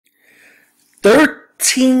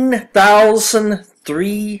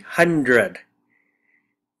13,300.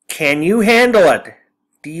 Can you handle it?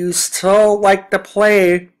 Do you still like to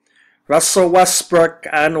play Russell Westbrook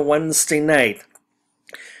on Wednesday night?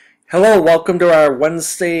 Hello, welcome to our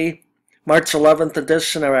Wednesday, March 11th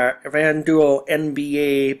edition of our FanDuel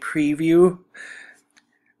NBA preview.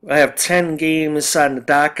 I have 10 games on the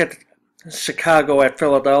docket. Chicago at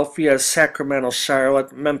Philadelphia, Sacramento,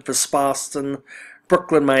 Charlotte, Memphis, Boston,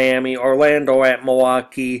 Brooklyn, Miami, Orlando at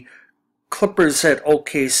Milwaukee, Clippers at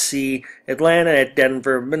OKC, Atlanta at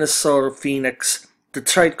Denver, Minnesota, Phoenix,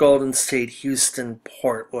 Detroit, Golden State, Houston,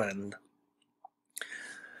 Portland.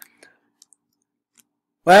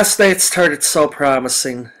 Last night started so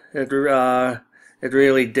promising. It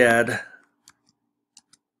really did.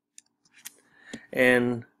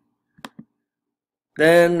 And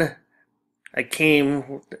then I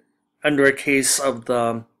came under a case of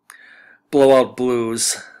the blowout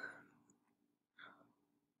blues.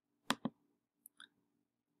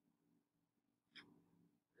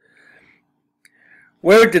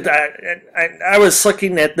 Where did I was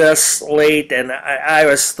looking at this late, and I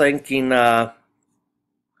was thinking, wow,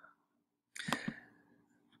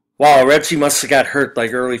 Reggie must have got hurt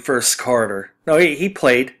like early first quarter. No, he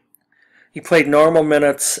played. He played normal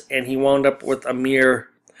minutes, and he wound up with a mere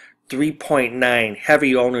 3.9,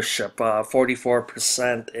 heavy ownership,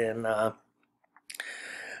 44% in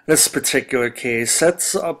this particular case.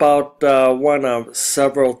 That's about one of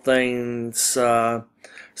several things,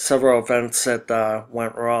 several events that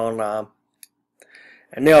went wrong. I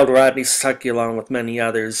nailed Rodney Stuckey along with many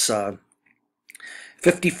others.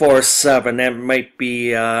 54-7, that might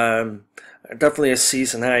be definitely a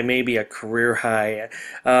season high, maybe a career high.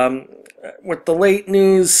 With the late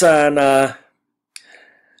news on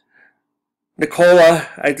Nikola,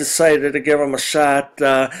 I decided to give him a shot.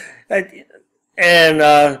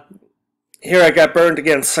 And here I got burned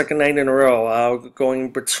again, second night in a row,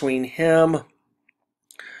 going between him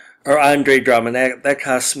or Andre Drummond. That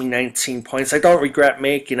cost me 19 points. I don't regret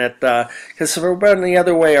making it, because if it went the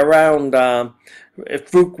other way around,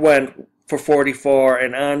 if Vuk went for 44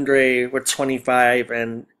 and Andre with 25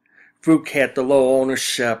 and Vuk had the low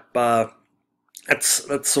ownership, that's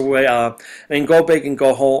the way. I mean, go big and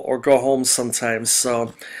go home, or go home sometimes.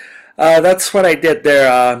 So that's what I did there.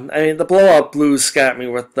 I mean, the blowout blues got me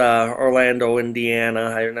with Orlando,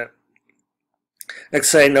 Indiana.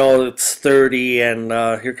 Next thing I know, it's 30, and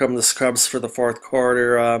here come the scrubs for the fourth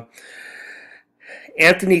quarter.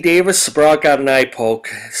 Anthony Davis, Brock got an eye poke,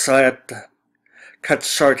 so I had to cut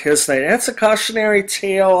short his night. That's a cautionary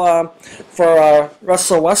tale for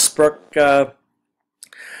Russell Westbrook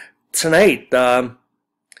tonight.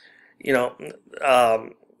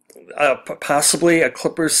 Possibly a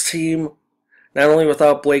Clippers team, not only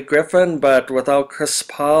without Blake Griffin, but without Chris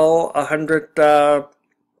Paul, 100%.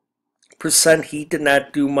 He did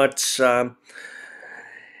not do much in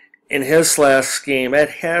his last game. It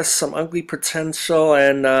has some ugly potential,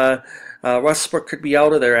 and Westbrook could be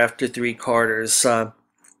out of there after 3 quarters.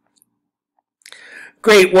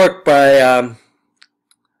 Great work by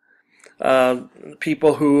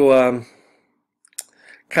people who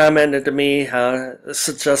commented to me,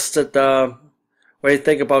 suggested what do you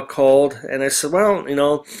think about Cold, and I said, well,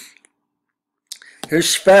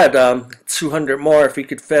 here's Fed, 200 more if he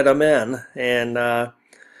could fit him in, and I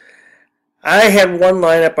had one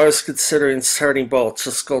lineup I was considering starting both,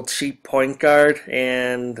 just go cheap point guard,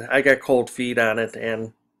 and I got cold feet on it,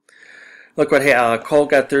 and look what happened. Cole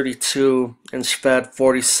got 32 and Fed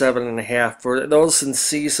 47.5. For those in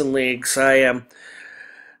season leagues, I am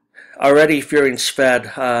already fearing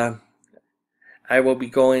Fed. I will be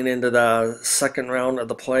going into the second round of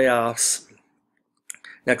the playoffs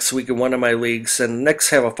next week in one of my leagues, and Knicks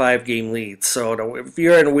have a 5-game lead. So if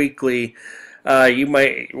you're in weekly, you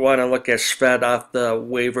might want to look at Shved off the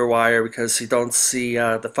waiver wire, because you don't see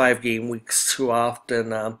the 5-game weeks too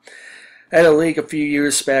often. I had a league a few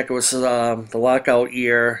years back. It was the lockout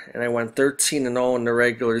year, and I went 13-0 in the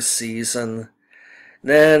regular season.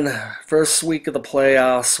 Then, first week of the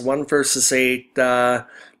playoffs, 1 versus 8, I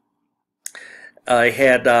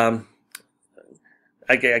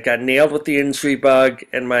got nailed with the injury bug,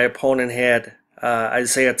 and my opponent had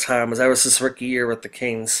Isaiah Thomas. That was his rookie year with the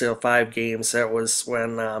Kings, so 5 games. That was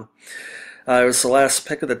when it was the last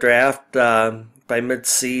pick of the draft. By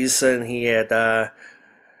mid-season, he had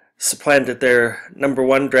supplanted their number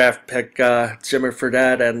 1 draft pick, Jimmer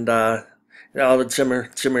Fredette, and all the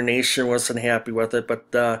Jimmer Nation wasn't happy with it.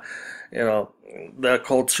 But the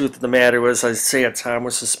cold truth of the matter was, Isaiah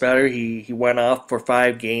Thomas was better. He went off for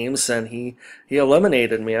 5 games, and he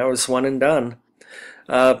eliminated me. I was one and done.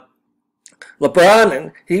 LeBron,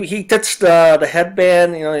 and he ditched the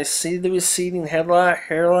headband. You know, you see the receding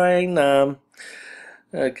hairline.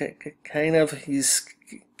 Kind of, he's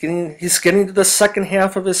getting to the second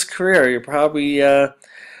half of his career. You probably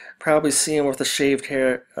see him with a shaved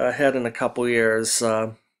head in a couple years.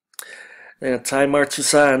 Time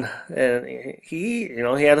marches on, and he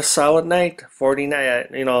had a solid night. 49.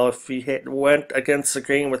 If he went against the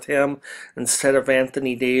grain with him instead of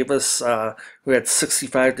Anthony Davis, who had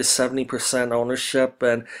 65 to 70% ownership,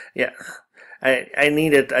 and yeah, I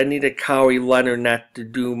needed Kawhi Leonard not to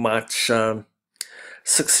do much.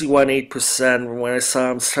 61.8%. When I saw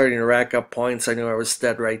him starting to rack up points, I knew I was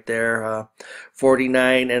dead right there.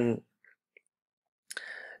 49 and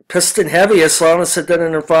Piston heavy as long as it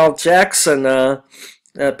didn't involve Jackson.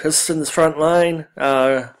 Pistons front line,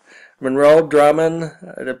 Monroe, Drummond,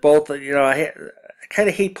 they're both. I kind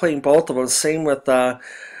of hate playing both of them. Same with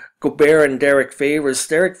Gobert and Derek Favors.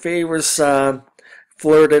 Derek Favors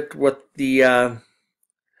flirted with the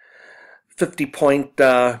 50-point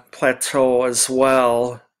plateau as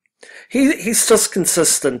well. He's just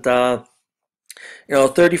consistent.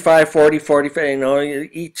 35, 40, 45,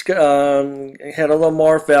 each had a little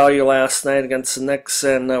more value last night against the Knicks,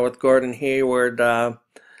 and with Gordon Hayward out.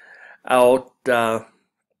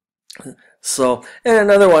 So, and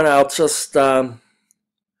another one I'll just throw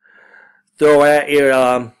at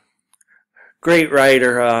you. Great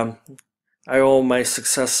writer. I owe my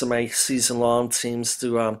success in my season-long teams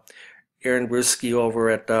to Aaron Bruschi over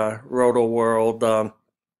at Roto World.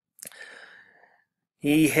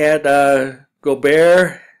 He had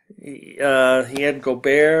Gobert, he had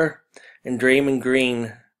Gobert and Draymond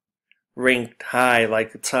Green ranked high,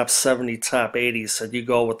 like the top 70, top 80. So you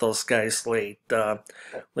go with those guys late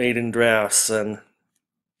in drafts, and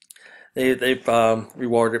they've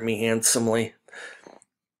rewarded me handsomely.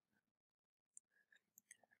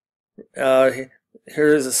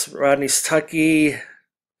 Here's Rodney Stuckey,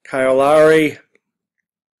 Kyle Lowry.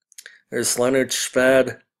 There's Leonard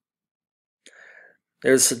Shved.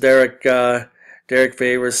 There's the Derek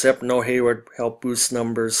Favors. Yep, no Hayward helped boost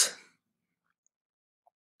numbers.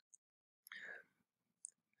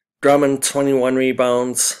 Drummond, 21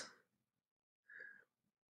 rebounds.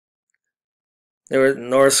 There was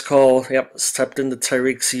Norris Cole. Yep, stepped into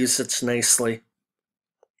Tyreek's usage nicely.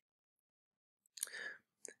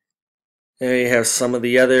 There you have some of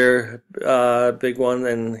the other big one,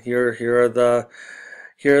 and here are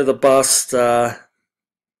the bust.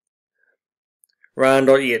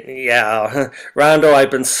 Rondo, yeah, Rondo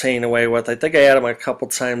I've been staying away with. I think I had him a couple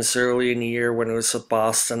times early in the year when it was with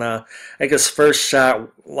Boston. I guess first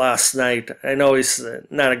shot last night, I know he's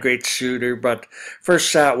not a great shooter, but first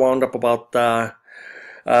shot wound up about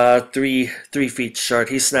 3 feet short.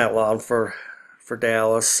 He's not long for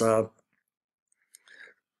Dallas. And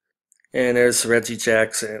there's Reggie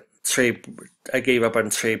Jackson. I gave up on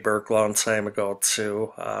Trey Burke a long time ago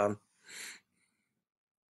too.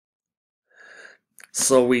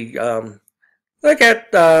 So we look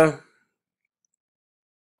at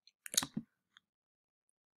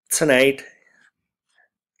tonight.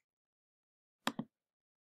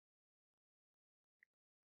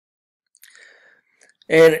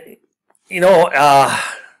 And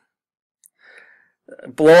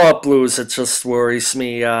blow up Blues, it just worries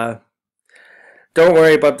me. Don't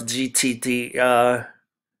worry about the GTD.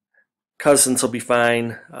 Cousins will be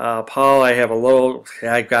fine. Paul, I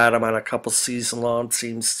got him on a couple season-long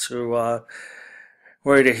teams too.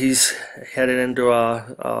 Where he's headed into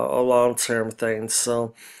a long-term thing.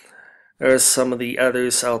 So there's some of the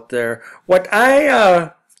others out there. What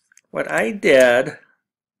I did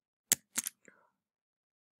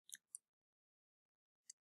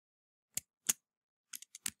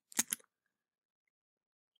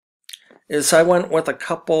is I went with a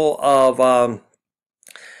couple of.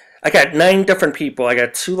 I got 9 different people. I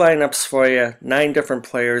got 2 lineups for you, 9 different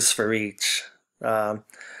players for each. I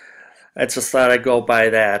just thought I'd go by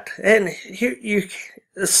that. And here,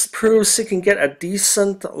 this proves you can get a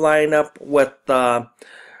decent lineup with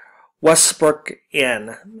Westbrook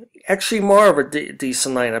in. Actually, more of a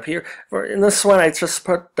decent lineup here. In this one, I just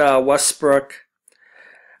put Westbrook.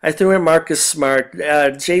 I threw in Marcus Smart.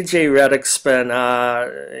 JJ Redick's been,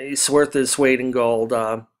 he's worth his weight in gold.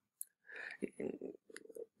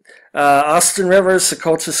 Austin Rivers, the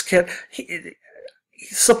coach's kid. He's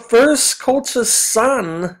the first coach's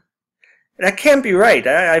son. That can't be right.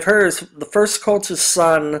 I've heard the first coach's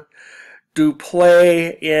son to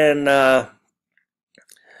play in the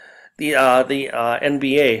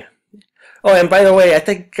NBA. Oh, and by the way, I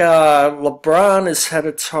think LeBron is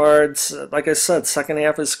headed towards, like I said, second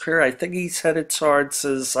half of his career. I think he's headed towards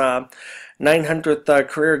his 900th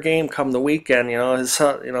career game come the weekend. His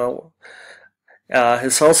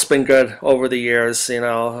health's been good over the years.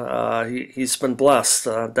 He's been blessed,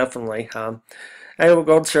 definitely. I will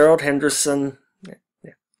go Gerald Henderson,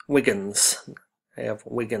 Wiggins. I have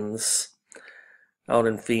Wiggins out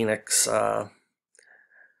in Phoenix.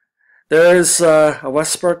 There's a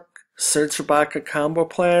Westbrook Serge Ibaka combo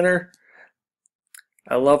planner.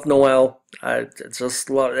 I love Noel. I just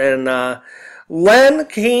love, and Len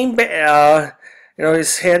came back.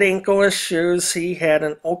 He's had ankle issues. He had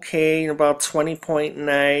an okay, about 20-point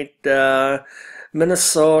night.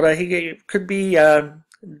 Minnesota, he could be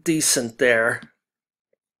decent there.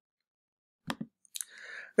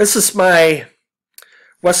 This is my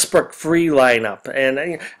Westbrook free lineup,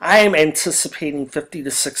 and I am anticipating 50 to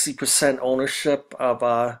 60% ownership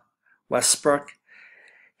of Westbrook,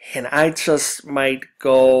 and I just might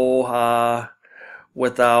go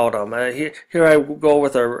without him. Here I go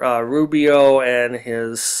with a Rubio and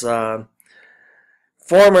his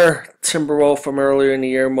former Timberwolf from earlier in the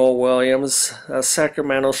year, Mo Williams.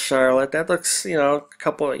 Sacramento, Charlotte. That looks, a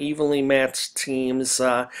couple of evenly matched teams.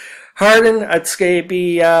 Harden, it's going to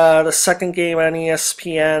be the second game on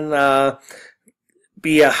ESPN.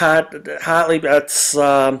 Be a hotly. That's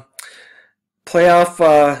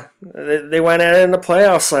playoff. They went at it in the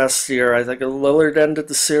playoffs last year. I think Lillard ended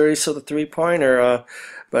the series with a 3-pointer.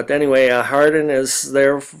 But anyway, Harden is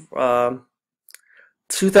there.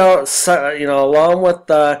 2000, along with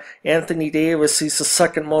Anthony Davis, he's the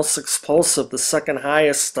second most explosive, the second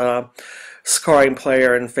highest scoring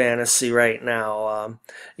player in fantasy right now.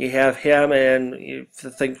 You have him, and you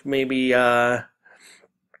think maybe,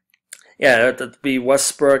 it'd be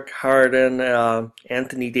Westbrook, Harden,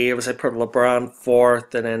 Anthony Davis. I put LeBron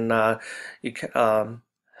fourth, and then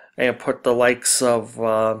and put the likes of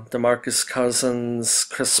DeMarcus Cousins,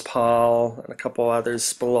 Chris Paul, and a couple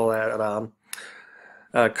others below that.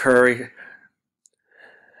 Curry.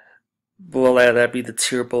 Below that, that'd be the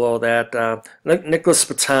tier below that. Nicholas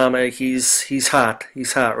Batum, he's hot.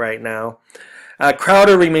 He's hot right now.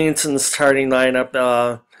 Crowder remains in the starting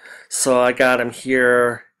lineup, so I got him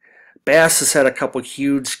here. Bass has had a couple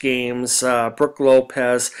huge games. Brook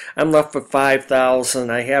Lopez. I'm left with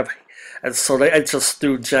 5,000. I just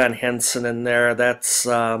threw John Henson in there. That's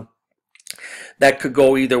that could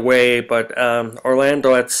go either way, but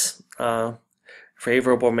Orlando, it's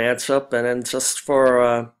favorable matchup, and then just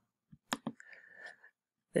for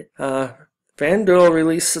FanDuel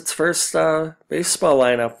released its first baseball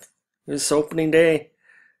lineup. It was opening day.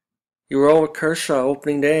 You roll with Kershaw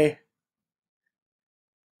opening day,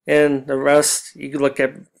 and the rest you could look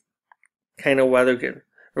at kind of weather. The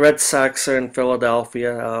Red Sox are in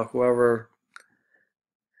Philadelphia. Whoever,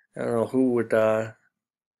 I don't know who would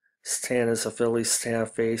stand as a Phillies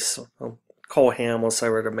staff face. Cole Hamels, I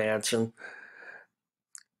would imagine.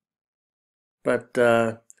 But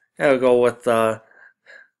I'll go with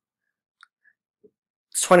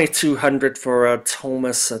 2,200 for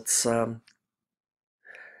Thomas. It's the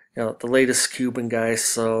latest Cuban guy,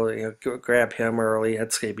 so grab him early.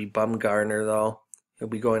 That's gonna be Bumgarner though. He'll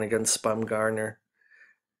be going against Bumgarner,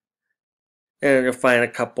 and you'll find a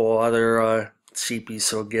couple other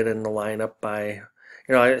cheapies who'll get in the lineup by.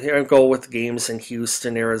 I go with games in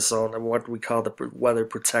Houston, Arizona, what we call the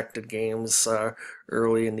weather-protected games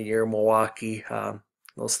early in the year, Milwaukee,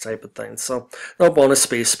 those type of things. So, no bonus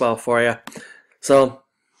baseball for you. So,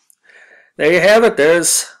 there you have it.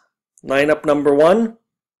 There's lineup number 1.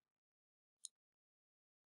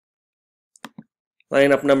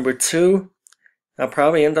 Lineup number 2. I'll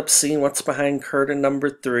probably end up seeing what's behind curtain number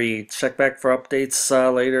 3. Check back for updates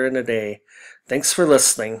later in the day. Thanks for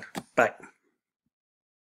listening. Bye.